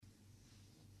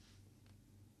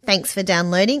Thanks for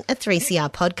downloading a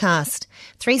 3CR podcast.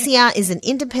 3CR is an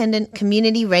independent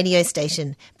community radio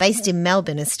station based in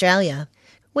Melbourne, Australia.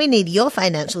 We need your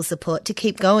financial support to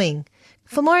keep going.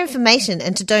 For more information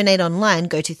and to donate online,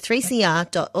 go to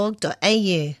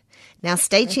 3cr.org.au. Now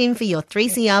stay tuned for your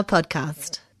 3CR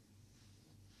podcast.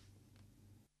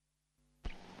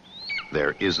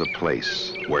 There is a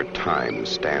place where time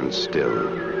stands still,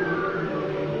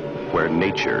 where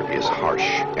nature is harsh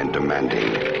and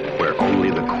demanding, where only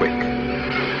the quick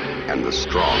and the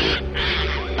strong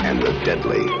and the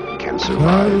deadly can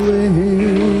survive.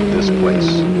 This place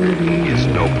is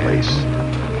no place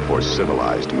for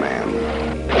civilized man.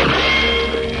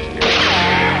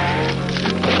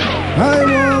 I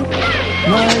want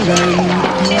my land.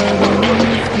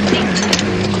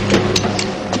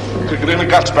 Kick it in the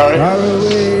guts, Barry. Far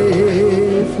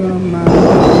away from my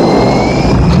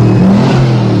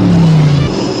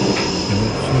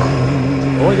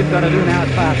All you've got to do now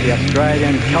is pass the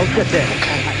Australian culture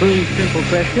test. 3 simple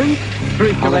questions,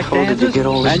 3 correct answers,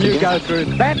 and you go through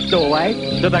that doorway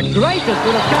to the greatest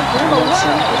little country in the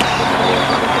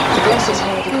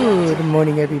world. Good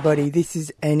morning, everybody. This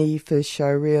is Annie for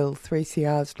Showreel,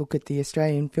 3CR's look at the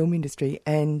Australian film industry,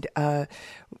 and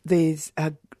there's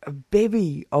a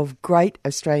bevy of great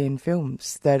Australian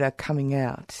films that are coming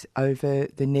out over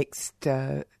the next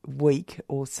week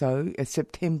or so,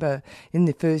 September, in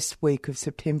the first week of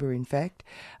September, in fact,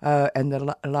 and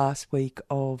the last week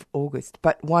of August.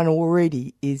 But one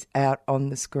already is out on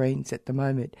the screens at the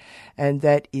moment, and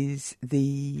that is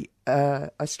the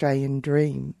Australian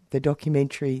Dream, the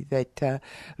documentary that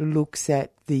looks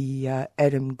at the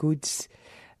Adam Goodes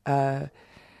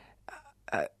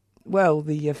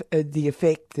the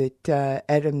effect that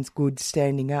Adam's Goodes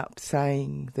standing up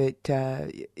saying that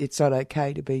it's not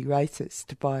okay to be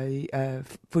racist by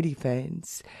footy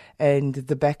fans, and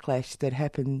the backlash that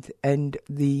happened, and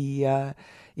the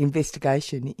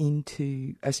investigation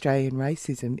into Australian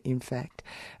racism, in fact.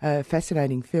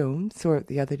 Fascinating film, saw it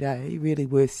the other day, really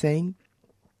worth seeing.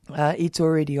 It's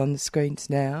already on the screens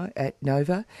now at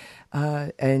Nova,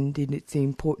 and it's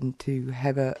important to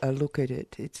have a look at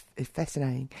it. It's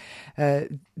fascinating.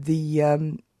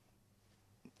 The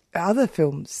other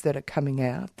films that are coming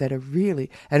out that are really,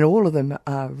 and all of them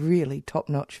are really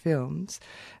top-notch films,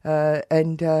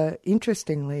 and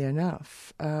interestingly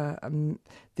enough,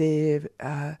 they're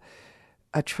a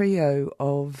trio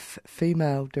of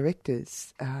female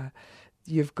directors.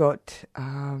 You've got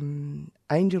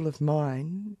Angel of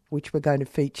Mine, which we're going to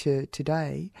feature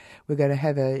today. We're going to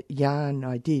have a yarn.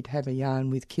 I did have a yarn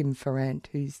with Kim Ferrant,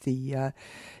 who's the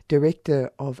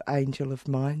director of Angel of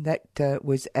Mine. That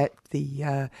was at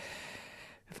the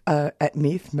at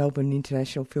MIF, Melbourne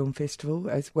International Film Festival,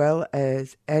 as well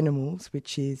as Animals,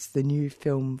 which is the new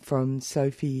film from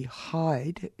Sophie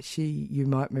Hyde. She, you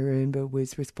might remember,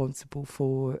 was responsible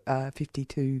for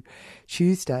 52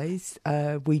 Tuesdays.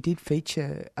 We did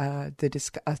feature a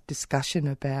discussion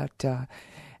about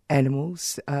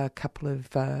Animals a couple of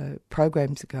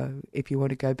programs ago. If you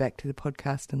want to go back to the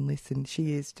podcast and listen,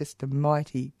 she is just a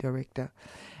mighty director.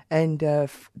 And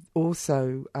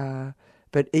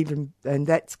and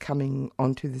that's coming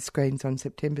onto the screens on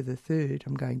September the 3rd.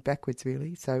 I'm going backwards,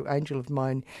 really. So Angel of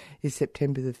Mine is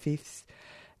September the 5th.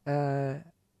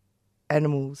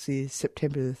 Animals is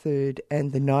September the 3rd.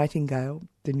 And The Nightingale,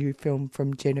 the new film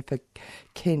from Jennifer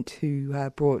Kent, who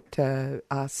brought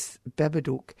us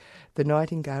Babadook. The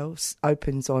Nightingale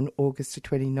opens on August the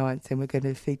 29th, and we're going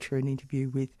to feature an interview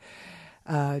with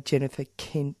Jennifer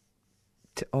Kent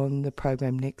on the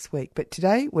program next week. But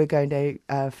today we're going to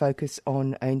focus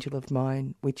on Angel of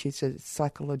Mine, which is a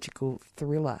psychological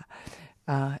thriller.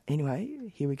 Anyway,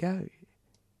 here we go.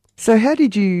 So how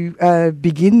did you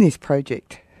begin this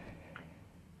project?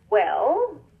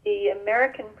 Well, the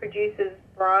American producers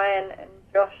Brian and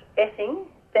Josh Etting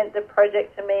sent the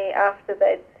project to me after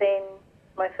they'd seen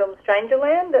my film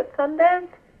Strangerland at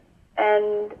Sundance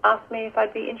and asked me if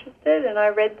I'd be interested, and I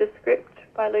read the script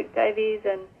by Luke Davies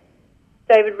and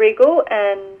David Regal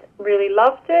and really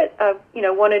loved it. I,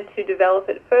 wanted to develop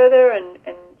it further and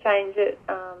change it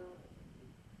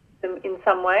in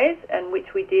some ways, and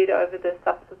which we did over the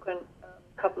subsequent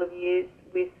couple of years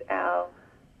with our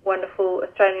wonderful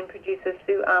Australian producer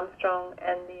Sue Armstrong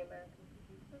and the American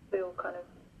producers. We all kind of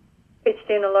pitched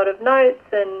in a lot of notes,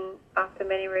 and after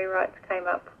many rewrites came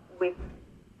up with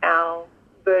our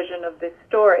version of this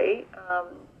story,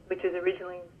 which was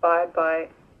originally inspired by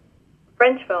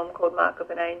French film called Mark of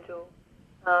an Angel,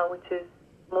 which is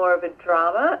more of a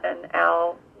drama, and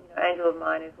our Angel of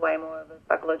Mine is way more of a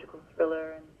psychological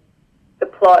thriller. And the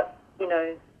plot,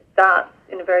 starts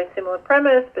in a very similar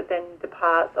premise, but then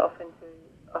departs off into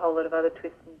a whole lot of other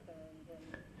twists and turns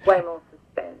and way more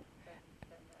suspense.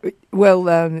 Well,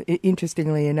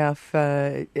 interestingly enough,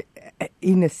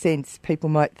 in a sense, people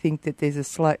might think that there's a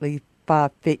slightly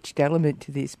far-fetched element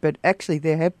to this, but actually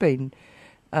there have been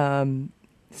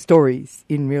stories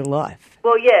in real life.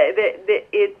 Well, yeah,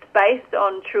 it's based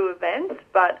on true events,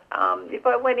 but if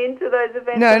I went into those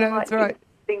events, I might give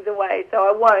things away, so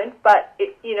I won't. But,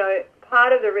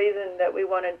 part of the reason that we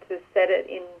wanted to set it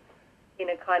in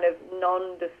a kind of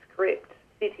nondescript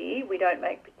city, we don't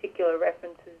make particular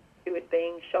references to it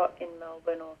being shot in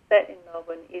Melbourne or set in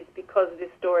Melbourne, is because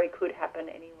this story could happen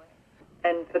anywhere.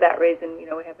 And for that reason, we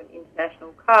have an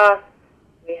international cast,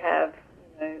 we have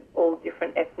all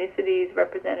different ethnicities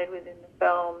represented within the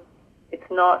film.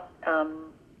 It's not,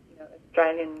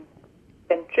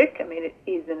 Australian-centric. I mean, it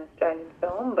is an Australian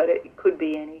film, but it could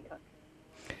be any country.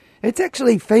 It's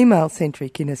actually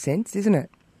female-centric in a sense, isn't it?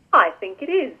 I think it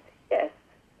is, yes.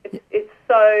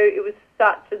 It was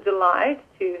such a delight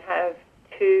to have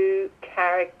two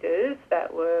characters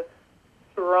that were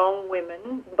strong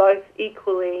women, both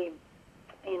equally,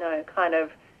 kind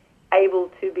of able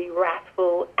to be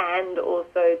wrathful and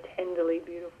also tenderly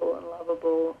beautiful and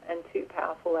lovable, and two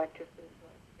powerful actresses,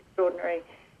 extraordinary,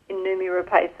 in Noomi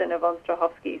Rapace and Yvonne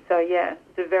Strahovski. So, yeah,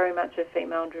 it's very much a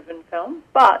female-driven film.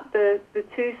 But the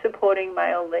two supporting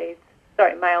the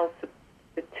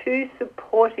two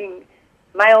supporting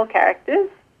male characters,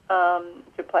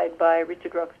 which are played by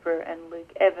Richard Roxburgh and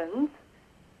Luke Evans,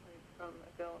 from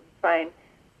A Girl on the Train,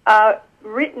 are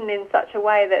written in such a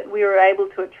way that we were able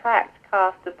to attract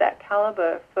cast of that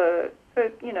calibre for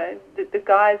the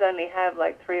guys only have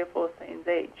like 3 or 4 scenes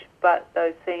each, but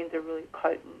those scenes are really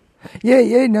potent.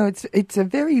 Yeah, no, it's a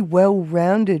very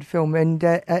well-rounded film, and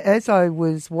as I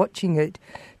was watching it,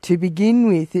 to begin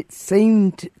with, it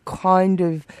seemed kind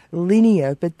of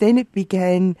linear, but then it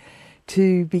began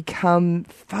to become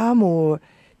far more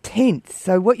tense.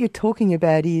 So what you're talking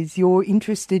about is you're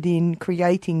interested in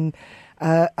creating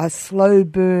a slow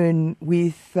burn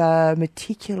with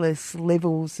meticulous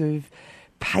levels of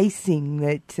pacing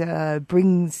that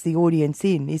brings the audience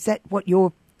in. Is that what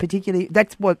you're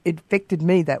that's what affected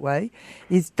me that way?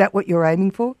 Is that what you're aiming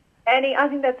for? Annie, I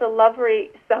think that's a lovely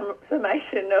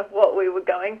summation of what we were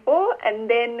going for. And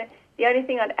then the only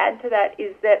thing I'd add to that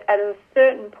is that at a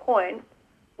certain point,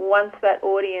 once that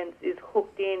audience is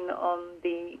hooked in on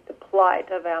the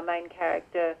plight of our main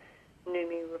character,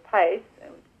 Noomi Rapace,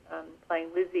 playing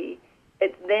Lizzie,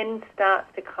 it then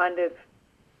starts to kind of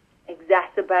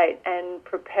exacerbate and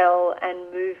propel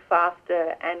and move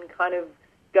faster and kind of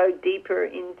go deeper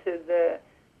into the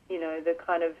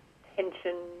kind of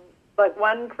tension. Like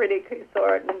one critic who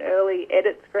saw it in an early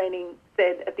edit screening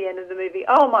said at the end of the movie,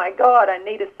 "Oh my God, I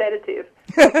need a sedative."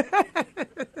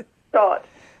 Shot.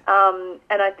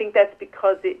 And I think that's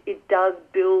because it does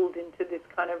build into this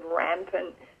kind of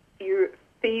rampant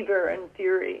fever and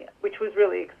fury, which was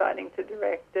really exciting to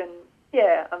direct. And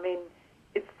yeah, I mean,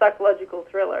 it's a psychological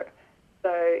thriller.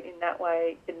 So in that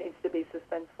way, it needs to be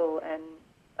suspenseful. And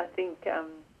I think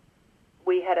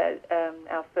we had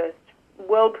our first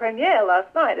world premiere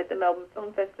last night at the Melbourne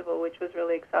Film Festival, which was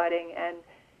really exciting. And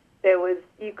there was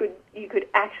you could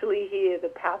actually hear the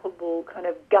palpable kind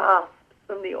of gasps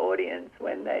from the audience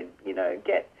when they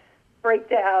get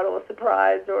freaked out or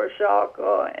surprised or a shock,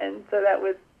 and so that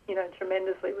was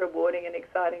tremendously rewarding and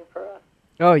exciting for us.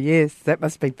 Oh yes, that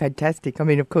must be fantastic. I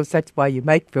mean, of course, that's why you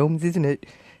make films, isn't it?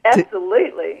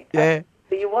 Absolutely. Yeah.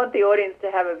 You want the audience to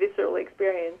have a visceral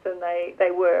experience, and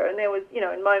they were. And there was,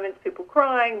 in moments, people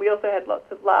crying. We also had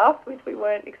lots of laughs, which we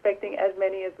weren't expecting as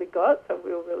many as we got, so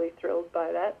we were really thrilled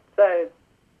by that. So,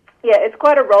 yeah, it's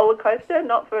quite a roller coaster,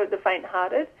 not for the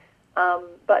faint-hearted,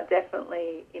 but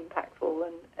definitely impactful.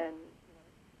 And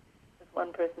as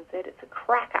one person said, it's a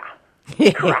cracker.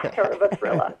 Cracker of a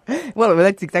thriller. Well,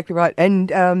 that's exactly right.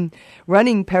 And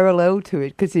running parallel to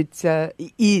it, because it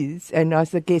is, and I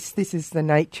guess this is the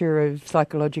nature of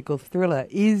psychological thriller,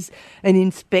 is an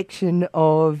inspection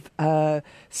of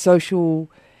social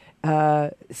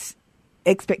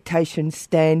expectations,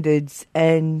 standards,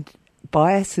 and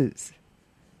biases.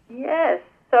 Yes.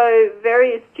 So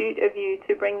very astute of you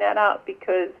to bring that up,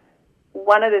 because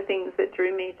one of the things that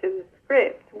drew me to the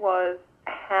script was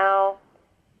how,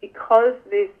 because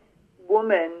this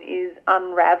woman is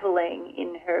unraveling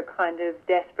in her kind of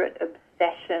desperate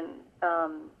obsession,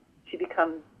 she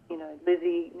becomes,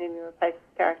 Lizzie, Noomi Rapace's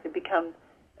character, becomes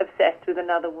obsessed with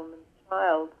another woman's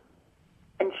child.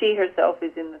 And she herself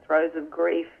is in the throes of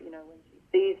grief, when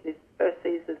she first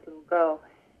sees this little girl.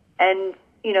 And,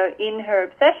 in her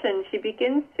obsession, she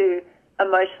begins to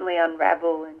emotionally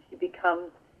unravel, and she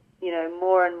becomes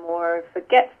more and more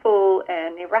forgetful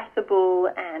and irascible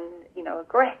and,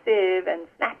 aggressive and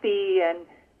snappy and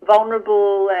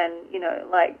vulnerable and,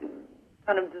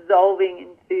 kind of dissolving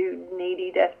into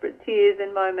needy, desperate tears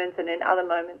in moments, and in other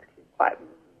moments quite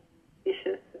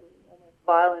vicious and almost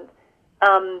violent.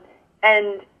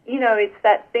 It's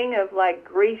that thing of,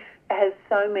 grief has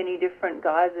so many different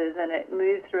guises, and it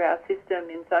moves through our system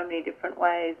in so many different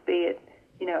ways, be it,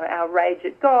 our rage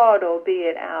at God, or be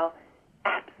it our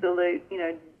absolute,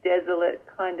 desolate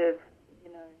kind of,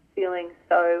 feeling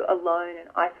so alone and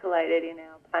isolated in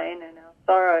our pain and our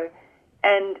sorrow.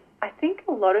 And I think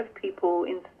a lot of people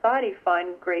in society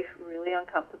find grief really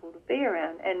uncomfortable to be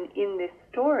around. And in this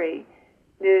story,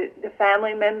 the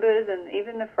family members and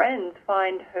even the friends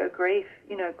find her grief,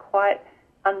 quite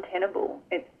untenable.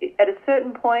 At a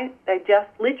certain point, they just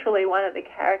literally, one of the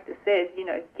characters says,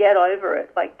 get over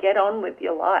it, get on with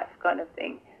your life kind of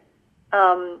thing.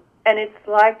 And it's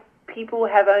like people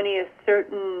have only a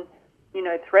certain,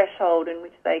 threshold in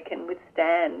which they can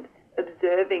withstand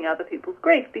observing other people's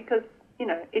grief, because,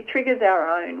 it triggers our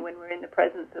own when we're in the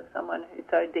presence of someone who's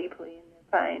so deeply in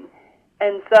their pain.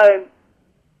 And so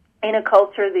in a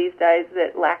culture these days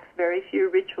that lacks very few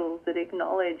rituals that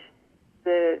acknowledge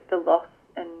the loss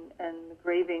and the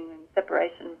grieving and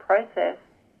separation process,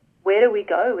 where do we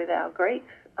go with our grief?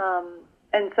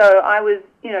 And so I was,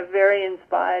 very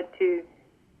inspired to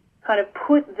kind of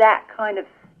put that kind of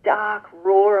stark,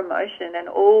 raw emotion and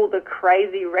all the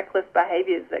crazy, reckless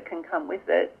behaviours that can come with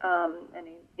it. And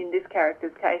in this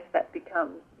character's case, that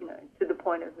becomes, to the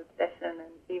point of obsession,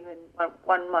 and even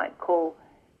one might call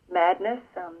madness.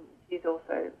 She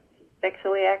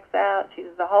sexually acts out. She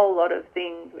does a whole lot of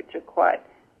things which are quite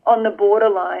on the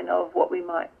borderline of what we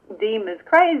might deem as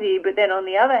crazy. But then on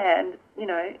the other hand,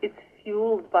 it's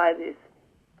fueled by this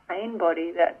pain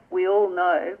body that we all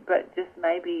know, but just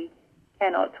maybe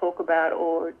cannot talk about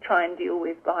or try and deal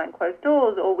with behind closed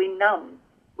doors, or we numb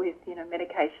with,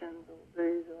 medications or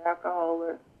booze or alcohol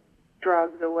or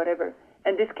drugs or whatever.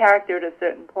 And this character, at a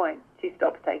certain point, she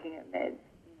stops taking her meds.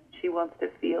 She wants to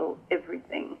feel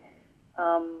everything.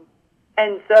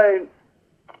 And so,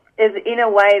 in a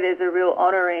way, there's a real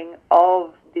honouring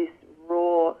of this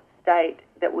raw state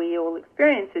that we all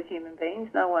experience as human beings.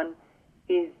 No one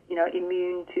is,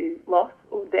 immune to loss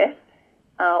or death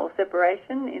or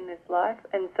separation in this life.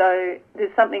 And so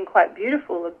there's something quite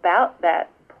beautiful about that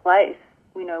place,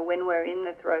 when we're in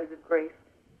the throes of grief,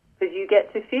 because you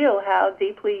get to feel how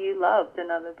deeply you loved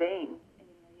another being.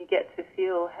 You get to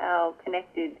feel how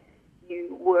connected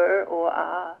you were or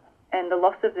are, and the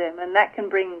loss of them. And that can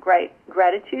bring great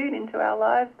gratitude into our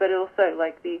lives, but also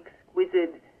the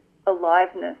exquisite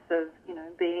aliveness of,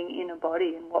 being in a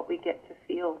body and what we get to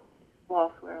feel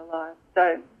whilst we're alive.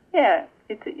 So, yeah,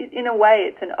 in a way,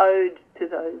 it's an ode to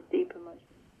those deep emotions.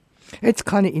 It's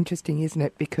kind of interesting, isn't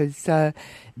it? Because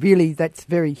really that's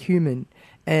very human.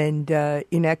 And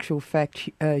in actual fact,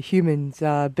 humans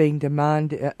are being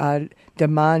demanded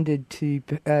to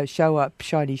show up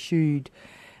shiny-shoed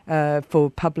for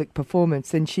public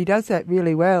performance. And she does that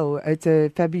really well. It's a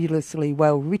fabulously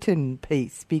well-written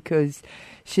piece because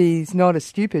she's not a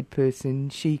stupid person.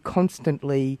 She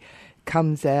constantly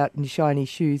comes out in shiny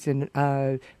shoes and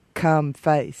calm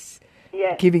face,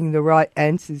 giving the right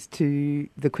answers to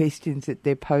the questions that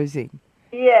they're posing.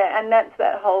 Yeah, and that's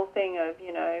that whole thing of,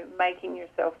 making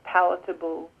yourself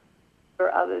palatable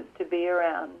for others to be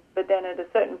around. But then at a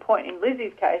certain point, in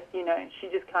Lizzie's case, she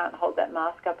just can't hold that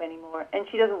mask up anymore, and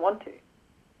she doesn't want to.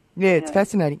 Yeah, it's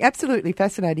fascinating. Absolutely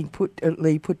fascinating, put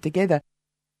together.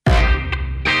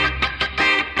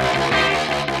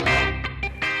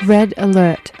 Red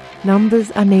alert. Numbers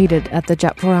are needed at the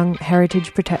Djab Wurrung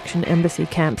Heritage Protection Embassy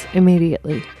camps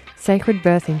immediately. Sacred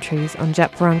birthing trees on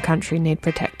Djab Wurrung country need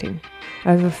protecting.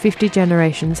 Over 50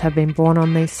 generations have been born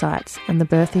on these sites, and the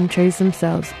birthing trees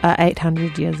themselves are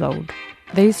 800 years old.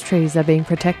 These trees are being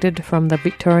protected from the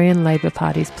Victorian Labor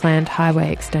Party's planned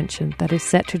highway extension that is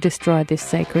set to destroy this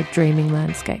sacred dreaming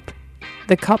landscape.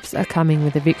 The cops are coming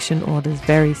with eviction orders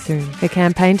very soon. The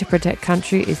campaign to protect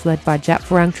country is led by Djab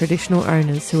Wurrung traditional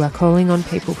owners who are calling on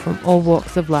people from all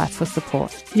walks of life for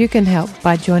support. You can help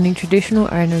by joining traditional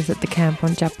owners at the camp on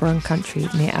Djab Wurrung country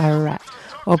near Ararat,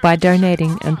 or by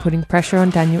donating and putting pressure on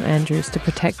Daniel Andrews to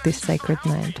protect this sacred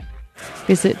land.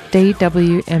 Visit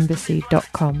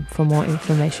dwembassy.com for more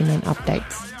information and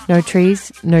updates. No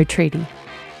trees, no treaty.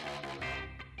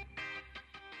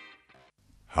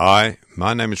 Hi,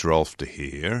 my name is Rolf de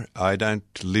Heer. I don't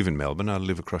live in Melbourne. I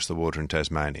live across the water in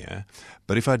Tasmania.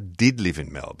 But if I did live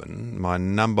in Melbourne, my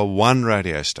number one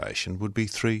radio station would be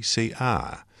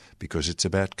 3CR because it's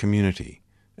about community,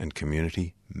 and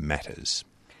community matters.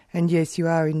 And yes, you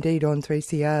are indeed on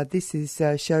 3CR. This is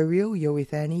Showreel. You're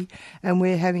with Annie, and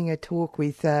we're having a talk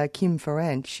with Kim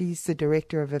Farrant. She's the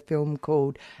director of a film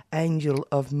called Angel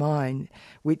of Mine,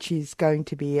 which is going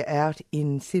to be out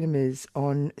in cinemas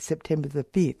on September the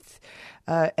 5th.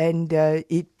 And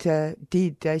it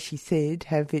did, as she said,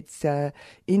 have its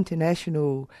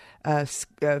international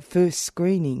first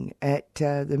screening at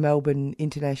the Melbourne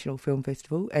International Film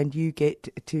Festival, and you get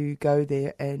to go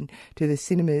there and to the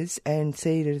cinemas and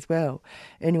see it as well.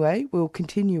 Anyway, we'll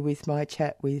continue with my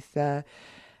chat with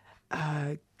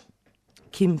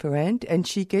Kim Farrant, and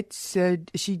she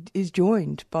is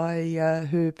joined by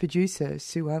her producer,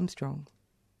 Sue Armstrong.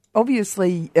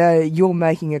 Obviously, you're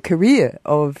making a career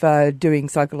of doing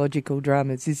psychological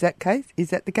dramas. Is that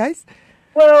the case?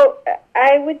 Well,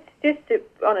 I would just,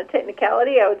 on a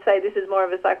technicality, I would say this is more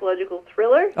of a psychological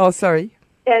thriller. Oh, sorry.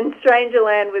 And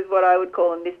Strangerland was what I would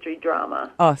call a mystery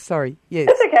drama. Oh, sorry. Yes.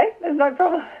 That's okay. There's no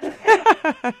problem.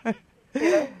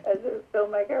 As a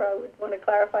filmmaker, I would want to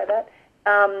clarify that.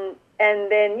 And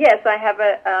then, yes, I have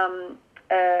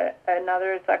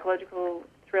another psychological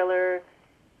thriller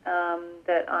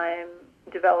that I'm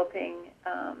developing,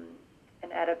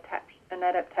 an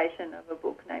adaptation of a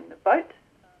book named The Boat,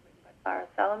 written by Clara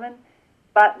Salomon.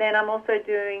 But then I'm also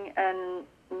doing an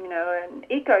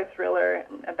eco thriller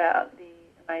about the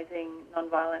amazing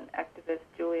nonviolent activist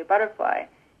Julia Butterfly, and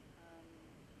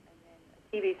then a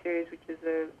TV series which is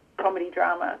a comedy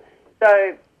drama.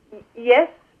 So yes,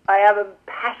 I have a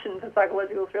passion for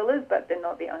psychological thrillers, but they're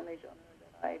not the only genre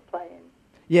that I play in.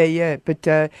 Yeah, but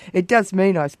it does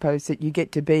mean, I suppose, that you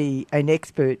get to be an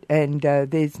expert, and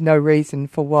there's no reason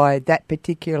for why that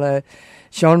particular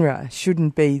genre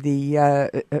shouldn't be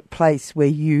the place where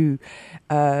you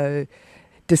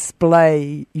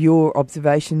display your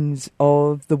observations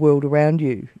of the world around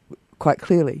you quite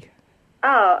clearly.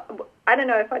 I don't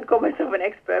know if I'd call myself an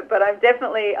expert, but I'm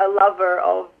definitely a lover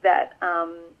of that,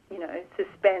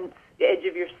 suspense, edge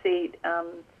of your seat,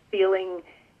 feeling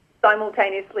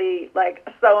simultaneously like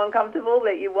so uncomfortable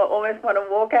that you almost want to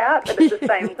walk out, but at the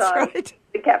same time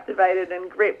be captivated and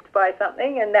gripped by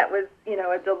something. And that was,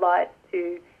 a delight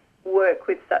to work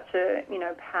with such a,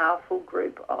 powerful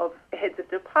group of heads of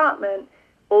department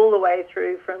all the way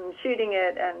through from shooting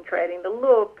it and creating the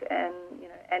look, and,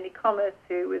 Andy Commerce,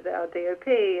 who was our DOP,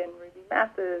 and Ruby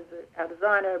Mathers, our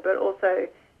designer, but also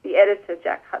the editor,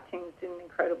 Jack Hutchings, did an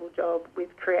incredible job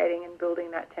with creating and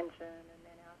building that tension.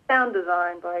 Sound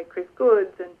design by Chris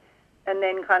Goods, and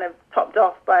then kind of topped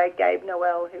off by Gabe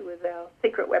Noel, who was our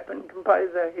secret weapon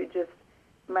composer, who just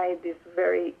made this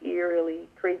very eerily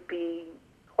creepy,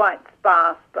 quite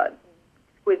sparse but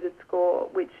exquisite score,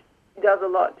 which does a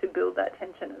lot to build that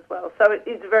tension as well. So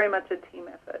it's very much a team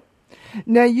effort.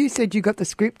 Now, you said you got the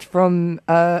script from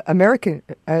American.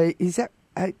 Is that?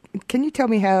 Can you tell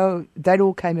me how that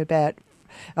all came about?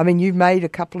 I mean, you've made a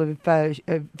couple of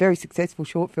very successful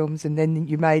short films, and then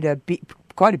you made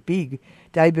quite a big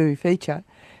debut feature.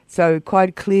 So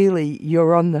quite clearly,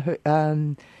 you're on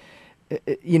the,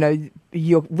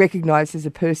 you're recognised as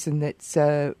a person that's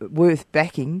worth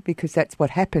backing, because that's what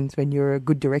happens when you're a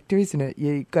good director, isn't it?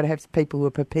 You've got to have people who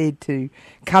are prepared to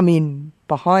come in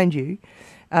behind you.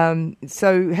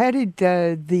 So how did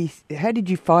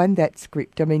you find that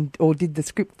script? I mean, or did the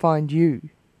script find you?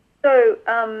 So.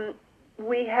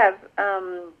 We have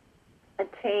a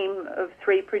team of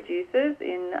 3 producers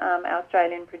in our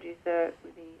Australian producer,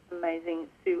 the amazing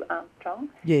Sue Armstrong.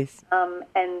 Yes.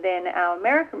 And then our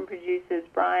American producers,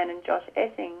 Brian and Josh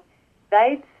Essing,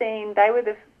 they were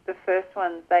the first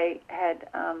ones. They had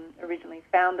originally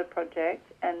found the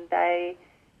project, and they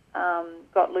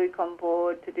got Luke on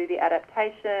board to do the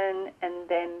adaptation, and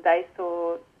then they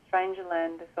saw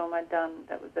Strangerland, the film I'd done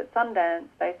that was at Sundance.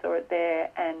 They saw it there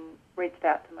and reached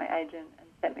out to my agent and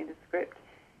sent me the script.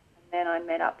 And then I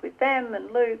met up with them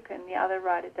and Luke and the other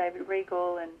writer, David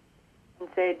Regal, and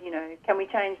said, can we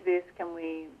change this? Can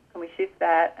we shift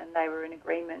that? And they were in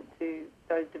agreement to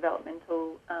those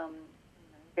developmental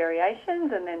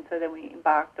variations. And then we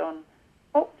embarked on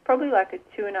probably like a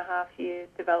 2.5-year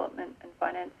development and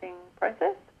financing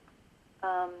process,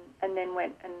 and then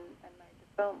went and made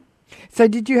the film. So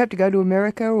did you have to go to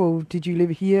America, or did you live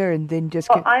here and then just...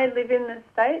 I live in the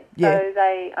States, so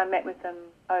I met with them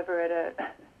over at a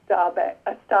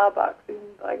Starbucks in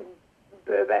like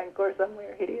Burbank or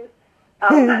somewhere hideous.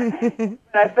 When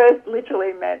I first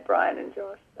literally met Brian and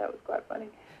Josh, that was quite funny.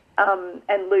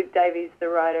 And Luke Davies, the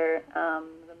writer,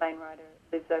 the main writer,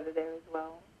 lives over there as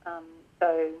well.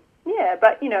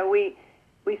 But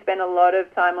we spent a lot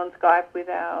of time on Skype with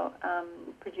our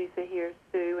producer here,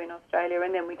 Sue, in Australia,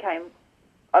 and then we came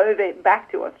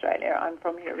back to Australia. I'm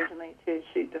from here originally to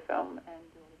shoot the film and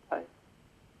do all the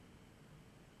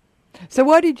So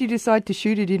why did you decide to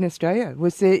shoot it in Australia?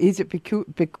 Is it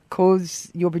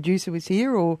because your producer was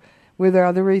here, or were there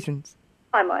other reasons?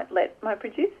 I might let my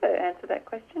producer answer that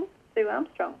question, Sue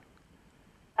Armstrong.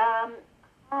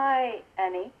 Hi,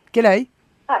 Annie. G'day.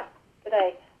 Hi,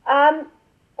 g'day.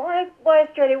 Why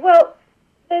Australia? Well,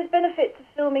 there's benefit to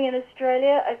filming in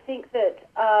Australia. I think that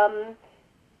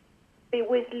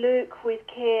with Luke, with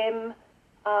Kim,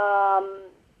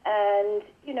 and,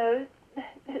 you know,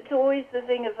 it's always the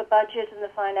thing of the budget and the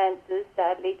finances,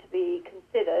 sadly, to be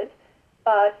considered.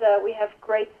 But we have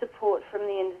great support from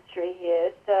the industry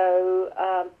here,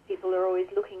 so people are always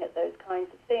looking at those kinds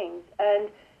of things. And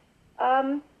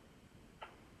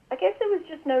I guess there was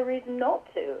just no reason not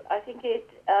to. I think it,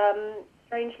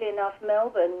 strangely enough,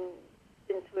 Melbourne,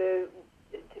 since we're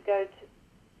to go to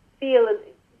feel,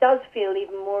 it does feel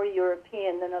even more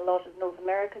European than a lot of North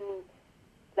American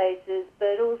places,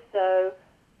 but also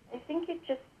I think it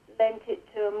just lent it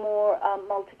to a more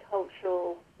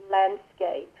multicultural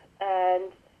landscape.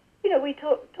 And, you know, we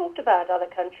talked about other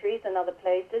countries and other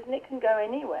places, and it can go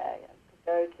anywhere. It could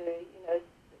go to, you know,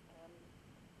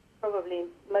 probably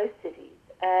most cities.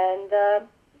 And it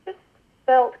just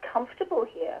felt comfortable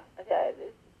here.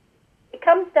 It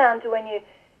comes down to when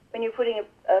you're putting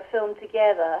a film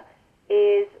together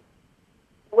is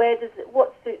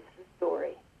what suits the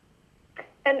story.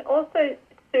 And also,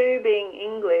 Sue being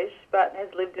English but has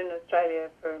lived in Australia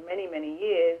for many, many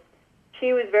years,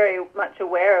 she was very much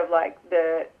aware of like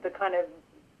the kind of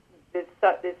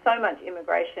there's so much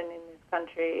immigration in this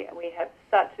country, and we have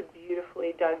such a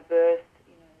beautifully diverse,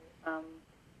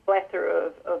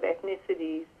 plethora of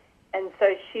ethnicities, and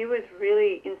so she was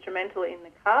really instrumental in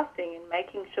the casting and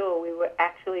making sure we were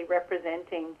actually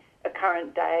representing a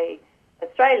current day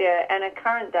Australia and a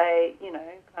current day,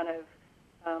 kind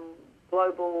of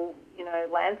global,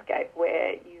 landscape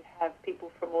where you have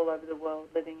people from all over the world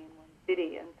living in one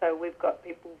city. And so we've got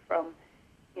people from,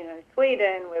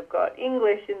 Sweden, we've got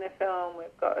English in the film,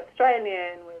 we've got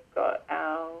Australian, we've got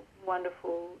our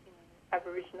wonderful,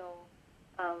 Aboriginal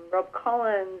Rob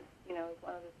Collins, is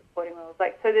one of the supporting roles.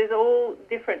 So there's all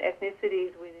different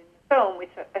ethnicities within the film,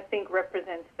 which I think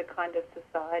represents the kind of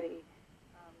society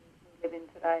we live in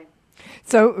today.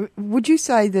 So would you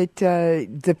say that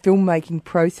the filmmaking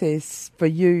process for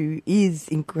you is,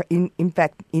 in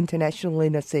fact, international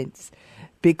in a sense?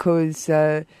 Because,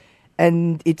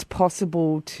 and it's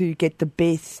possible to get the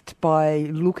best by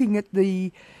looking at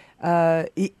the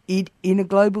it in a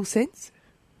global sense?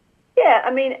 Yeah,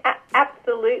 I mean,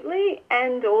 absolutely.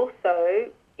 And also,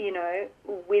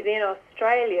 within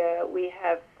Australia, we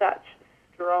have such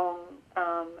strong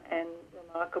and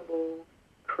remarkable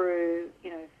crew,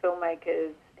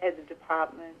 filmmakers, heads of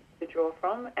department to draw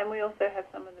from, and we also have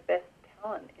some of the best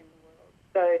talent in the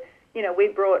world. So, we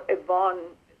brought Yvonne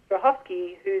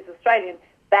Strahovski, who's Australian,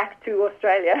 back to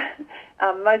Australia.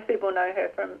 Most people know her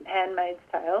from Handmaid's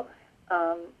Tale,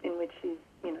 in which she's,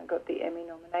 got the Emmy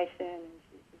nomination, and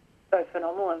she's so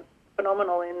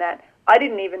phenomenal in that. I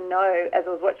didn't even know, as I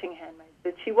was watching Handmaid's,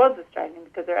 that she was Australian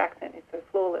because her accent is so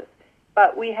flawless.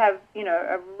 But we have,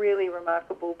 a really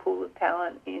remarkable pool of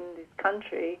talent in this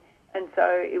country, and so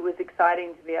it was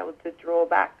exciting to be able to draw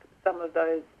back some of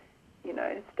those,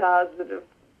 stars that have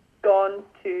gone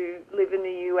to live in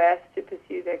the US to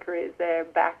pursue their careers there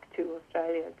back to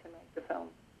Australia to make the film.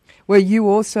 Were you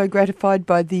also gratified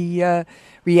by the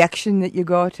reaction that you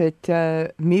got at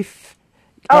MIF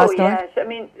last night? I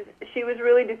mean, she was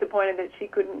really disappointed that she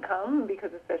couldn't come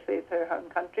because especially it's her home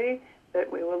country that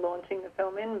we were launching the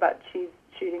film in, but she's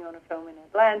shooting on a film in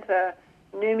Atlanta.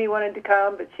 Numi wanted to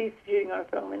come, but she's shooting on a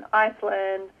film in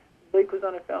Iceland. Luke was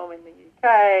on a film in the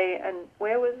UK. And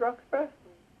where was Roxburgh?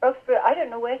 Roxburgh, I don't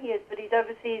know where he is, but he's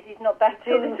overseas. He's not back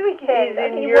till this weekend. He's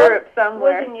in Europe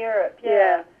somewhere. Was in Europe,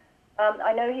 yeah.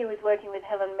 I know he was working with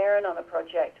Helen Mirren on a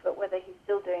project, but whether he's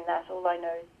still doing that, all I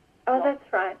know is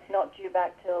that's right. Not due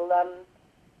back till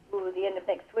the end of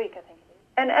next week, I think.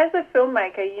 And as a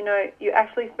filmmaker, you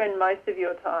actually spend most of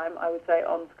your time, I would say,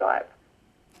 on Skype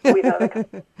with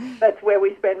other That's where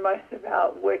we spend most of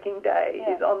our working day,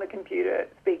 is on the computer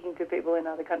speaking to people in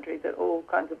other countries at all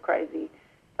kinds of crazy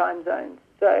time zones.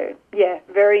 So, yeah,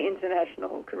 very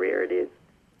international career it is.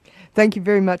 Thank you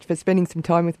very much for spending some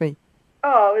time with me.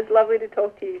 Oh, it was lovely to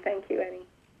talk to you. Thank you, Annie.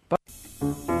 Bye.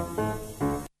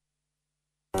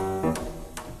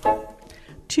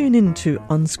 Tune in to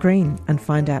On Screen and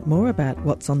find out more about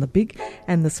what's on the big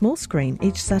and the small screen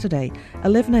each Saturday,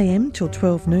 11am till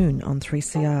 12 noon on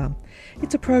 3CR.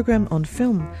 It's a program on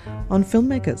film, on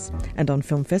filmmakers and on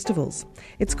film festivals.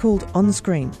 It's called On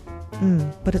Screen,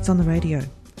 but it's on the radio,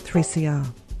 3CR.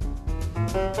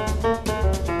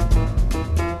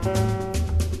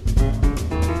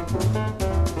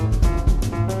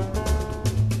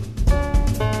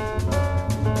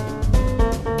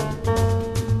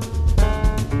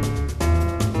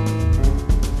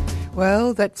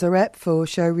 Well, that's a wrap for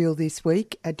Showreel this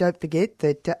week. Don't forget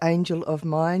that Angel of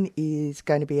Mine is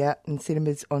going to be out in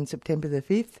cinemas on September the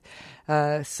 5th.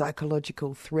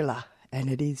 Psychological thriller,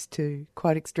 and it is too.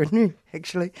 Quite extraordinary,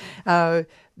 actually.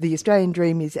 The Australian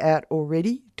Dream is out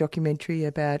already, documentary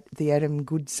about the Adam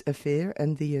Goodes affair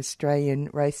and the Australian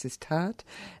racist heart.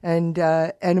 And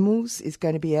Animals is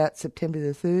going to be out September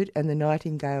the 3rd and The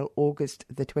Nightingale August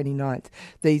the 29th.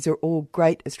 These are all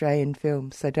great Australian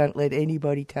films, so don't let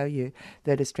anybody tell you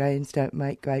that Australians don't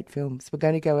make great films. We're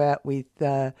going to go out with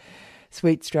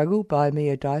Sweet Struggle by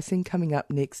Mia Dyson. Coming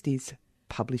up next is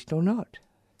Published or Not.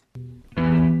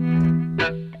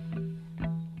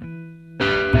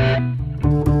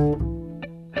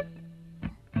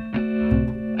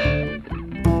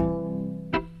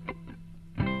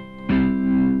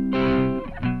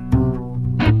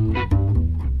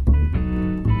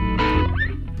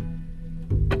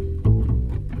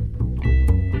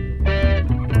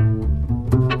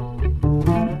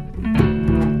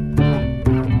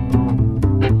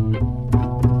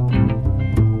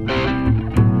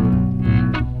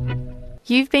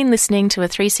 You've been listening to a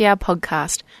 3CR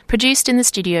podcast produced in the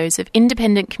studios of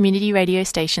independent community radio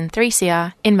station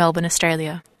 3CR in Melbourne,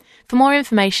 Australia. For more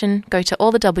information, go to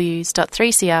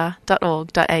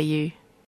allthews.3cr.org.au.